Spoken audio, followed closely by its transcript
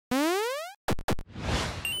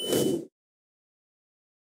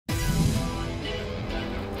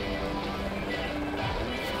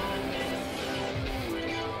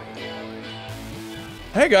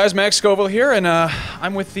Hey guys, Max Scoville here, and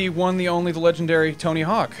I'm with the one, the only, the legendary Tony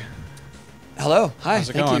Hawk. Hello. Hi. How's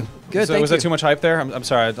it Thank going? you. Good. Was that too much hype there? I'm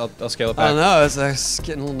sorry. I'll scale it back. I don't know. I was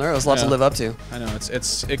getting a little nervous. Lots to live up to. I know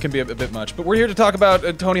it can be a bit much, but we're here to talk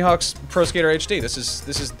about Tony Hawk's Pro Skater HD. This is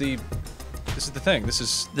the thing. This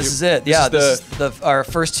is it. Yeah. This is our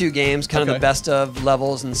first 2 games, kind of the best of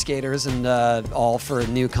levels and skaters, and all for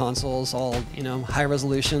new consoles. All high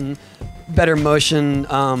resolution, better motion,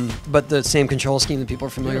 but the same control scheme that people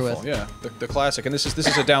are familiar with. Yeah, the classic. And this is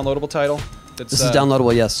a downloadable title. This is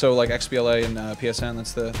downloadable, yes. So like XBLA and PSN,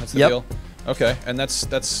 that's the deal. Okay, and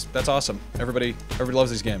that's awesome. Everybody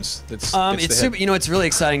loves these games. It's super. It's really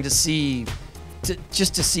exciting to see,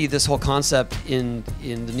 just to see this whole concept in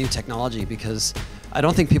the new technology, because I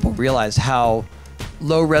don't think people realize how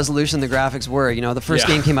low resolution the graphics were. The first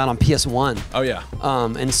game came out on PS1. Oh yeah.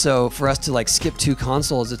 And so for us to like skip 2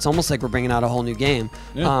 consoles, it's almost like we're bringing out a whole new game.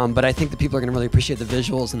 Yeah. But I think that people are going to really appreciate the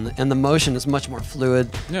visuals, and the motion is much more fluid.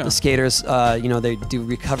 Yeah. The skaters, they do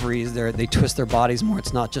recoveries. They twist their bodies more.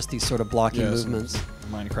 It's not just these sort of blocky movements.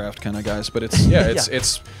 Minecraft kind of guys, but it's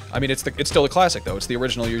still a classic though. It's the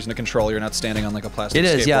original using a controller. You're not standing on like a plastic. It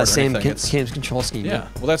is, skateboard same control scheme. Yeah.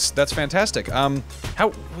 Well, that's fantastic.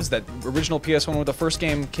 How was that original PS1 when the first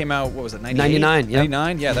game came out? What was it? 99. Yeah.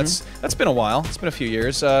 99. Yeah. That's been a while. It's been a few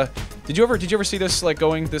years. Did you ever see this like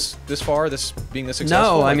going this far? This being this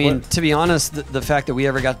successful? No, I mean, to be honest, the fact that we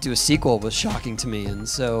ever got to do a sequel was shocking to me, and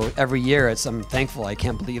so every year I'm thankful. I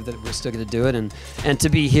can't believe that we're still going to do it, and to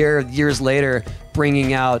be here years later,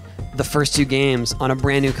 bringing out the first 2 games on a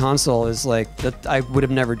brand new console is like that. I would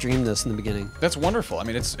have never dreamed this in the beginning. That's wonderful. I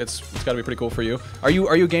mean, it's got to be pretty cool for you. Are you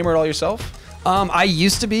a gamer at all yourself? I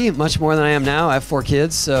used to be much more than I am now. I have 4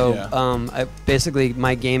 kids, so basically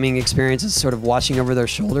my gaming experience is sort of watching over their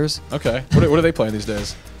shoulders. Okay. What are they playing these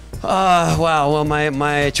days? Wow. Well, my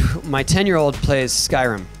 10-year-old plays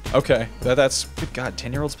Skyrim. Okay. That's good. God,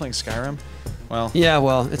 10-year-olds playing Skyrim. Well. Yeah.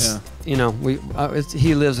 Well, it's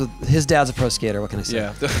he lives with his dad's a pro skater. What can I say?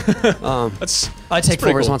 Yeah. I take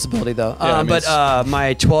full responsibility though. Yeah, but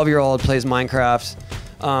my 12-year-old plays Minecraft.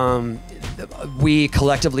 We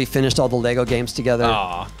collectively finished all the Lego games together.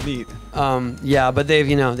 Aw, neat. Yeah, but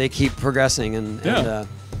they keep progressing and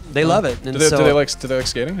they love it. And do they like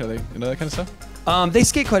skating? Do they that kind of stuff? They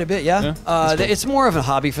skate quite a bit, yeah. Cool. It's more of a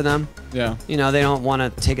hobby for them. Yeah. They don't want to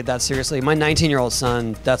take it that seriously. My 19-year-old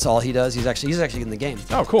son, that's all he does. He's actually in the game.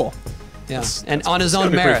 Oh, cool. Yeah, and on his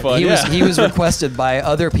own merit. He was requested by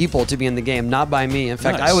other people to be in the game, not by me. In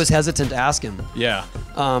fact, I was hesitant to ask him. Yeah.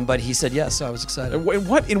 But he said yes, so I was excited.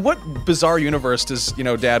 In what bizarre universe does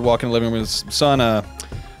Dad walk in the living room with his son? I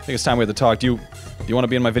think it's time we had to talk. Do you want to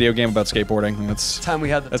be in my video game about skateboarding? That's time we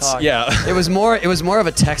had the talk. Yeah. It was more of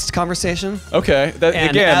a text conversation. Okay.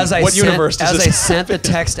 Universe does I sent the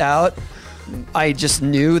text out, I just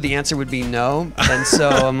knew the answer would be no, and so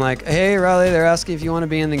I'm like, hey Riley, they're asking if you want to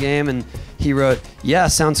be in the game, and he wrote, yeah,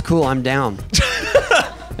 sounds cool, I'm down.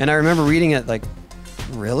 And I remember reading it like,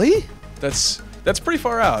 really? That's pretty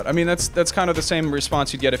far out. I mean, that's kind of the same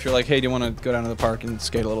response you'd get if you're like, hey, do you want to go down to the park and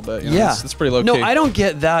skate a little bit? Yeah. That's pretty low key. No, I don't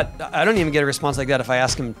get that. I don't even get a response like that if I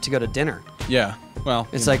ask him to go to dinner. Yeah. Well,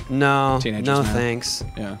 it's like, no, no, thanks.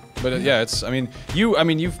 Yeah. But you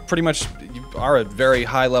are a very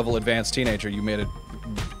high level advanced teenager. You made an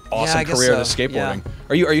awesome career to skateboarding.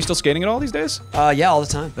 Yeah. Are you still skating at all these days? Yeah, all the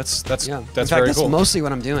time. That's in fact, very cool. That's mostly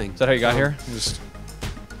what I'm doing. Is that how you got here?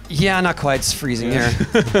 Yeah, not quite. It's freezing here.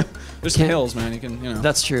 There's some hills, man. You can,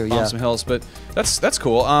 That's true. Bomb some hills, but that's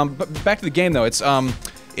cool. But back to the game though.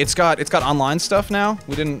 It's got online stuff now.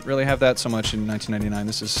 We didn't really have that so much in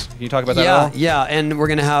 1999. Can you talk about that at all? Yeah, and we're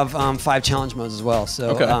gonna have 5 challenge modes as well.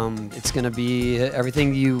 So it's gonna be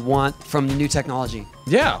everything you want from the new technology.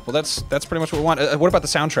 Yeah, well that's pretty much what we want. What about the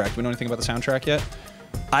soundtrack? Do we know anything about the soundtrack yet?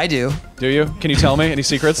 I do. Do you? Can you tell me any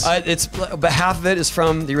secrets? But half of it is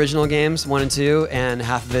from the original games 1 and 2, and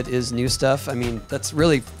half of it is new stuff. I mean, that's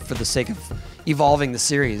really for the sake of evolving the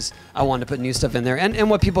series. I wanted to put new stuff in there, and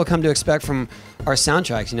what people come to expect from our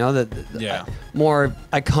soundtracks. The more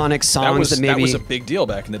iconic songs that was a big deal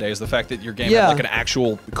back in the day. Is the fact that your game had like an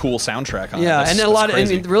actual cool soundtrack on it. Yeah, and a lot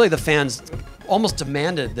of really the fans almost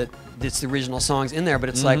demanded that it's the original songs in there, but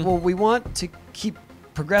it's like, well, we want to keep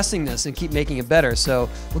progressing this and keep making it better, so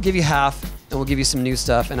we'll give you half and we'll give you some new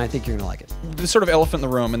stuff, and I think you're gonna like it. The sort of elephant in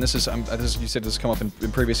the room, and this is you said this has come up in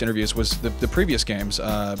previous interviews, was the previous games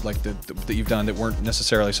like that you've done that weren't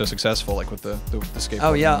necessarily so successful, like with the skateboard.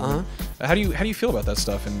 Oh yeah. How do you feel about that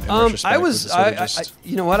stuff in retrospect?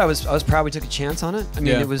 You know what? I was probably took a chance on it. I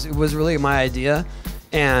mean, it was really my idea,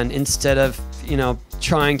 and instead of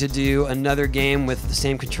trying to do another game with the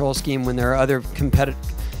same control scheme when there are other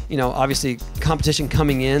obviously competition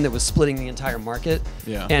coming in that was splitting the entire market,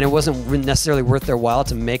 and it wasn't necessarily worth their while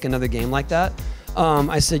to make another game like that.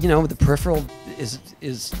 I said, the peripheral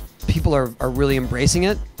is people are really embracing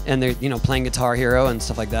it, and they're playing Guitar Hero and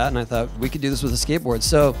stuff like that, and I thought we could do this with a skateboard.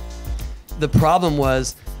 So the problem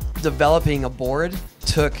was developing a board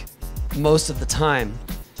took most of the time,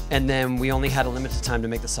 and then we only had a limited time to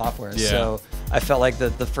make the software. So I felt like the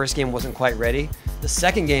first game wasn't quite ready. The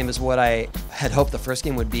second game is what I had hoped the first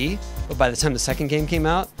game would be, but by the time the second game came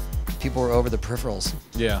out, people were over the peripherals.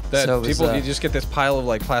 Yeah, you just get this pile of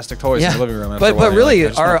like plastic toys in the living room. But really,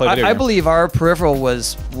 I believe our peripheral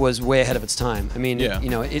was way ahead of its time. I mean,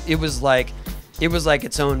 it was like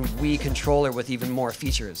its own Wii controller with even more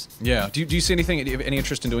features. Yeah. Do you see any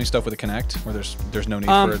interest in doing stuff with a Kinect, where there's no need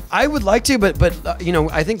for it? I would like to, but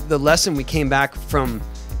I think the lesson we came back from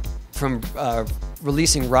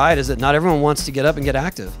releasing Ride is that not everyone wants to get up and get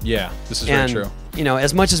active. Yeah, this is very true.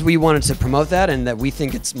 As much as we wanted to promote that and that we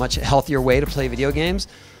think it's a much healthier way to play video games,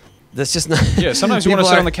 that's just not. Yeah, sometimes you want to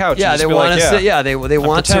sit on the couch. Yeah, and they want to sit. Yeah, they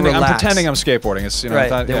want to relax. I'm pretending I'm skateboarding. It's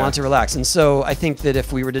right. They want to relax, and so I think that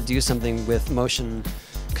if we were to do something with motion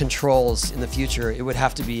controls in the future, it would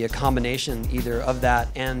have to be a combination either of that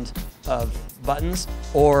and of buttons,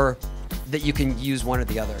 or that you can use one or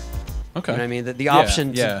the other. Okay. You know what I mean? The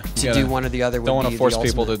option to do one or the other would be the ultimate. Don't want to force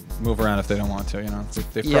people to move around if they don't want to.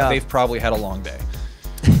 They've probably had a long day.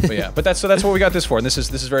 But that's what we got this for, and this is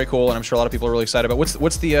very cool, and I'm sure a lot of people are really excited about.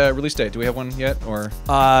 What's the release date? Do we have one yet, or?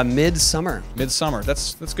 Midsummer. Midsummer.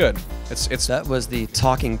 That's good. It's that was the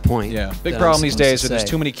talking point. Yeah. Big problem these days is there's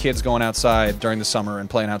too many kids going outside during the summer and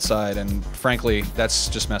playing outside, and frankly, that's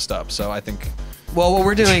just messed up. So I think. Well, what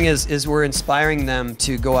we're doing is we're inspiring them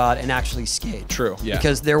to go out and actually skate. True, yeah.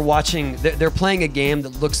 Because they're playing a game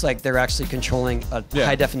that looks like they're actually controlling a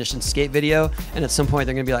high-definition skate video, and at some point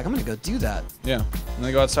they're going to be like, I'm going to go do that. Yeah. And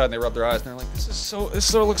they go outside and they rub their eyes, and they're like, this looks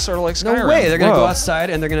sort of like Skyrim. No way. They're going to go outside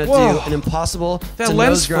and they're going to do an impossible to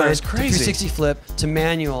lens grind, is crazy. to 360 flip, to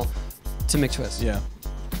manual, to McTwist. Yeah.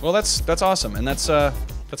 Well, that's awesome, and that's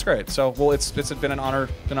great. So, well, it's been an honor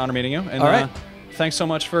meeting you. And, all right. Thanks so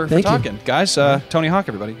much for talking. Guys, Tony Hawk,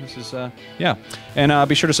 everybody. This is, And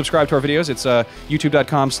be sure to subscribe to our videos. It's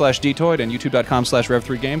youtube.com/dtoid and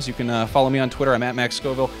youtube.com/rev3games. You can follow me on Twitter. I'm at Max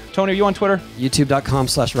Scoville. Tony, are you on Twitter?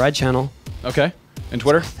 youtube.com/ridechannel. Okay. And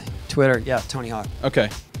Twitter? Twitter, yeah, Tony Hawk. Okay.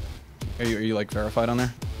 Are you like verified on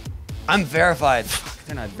there? I'm verified.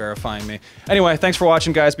 They're not verifying me. Anyway, thanks for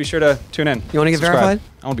watching, guys. Be sure to tune in. You want to get verified?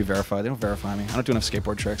 I want to be verified. They don't verify me. I don't do enough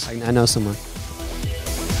skateboard tricks. I know someone.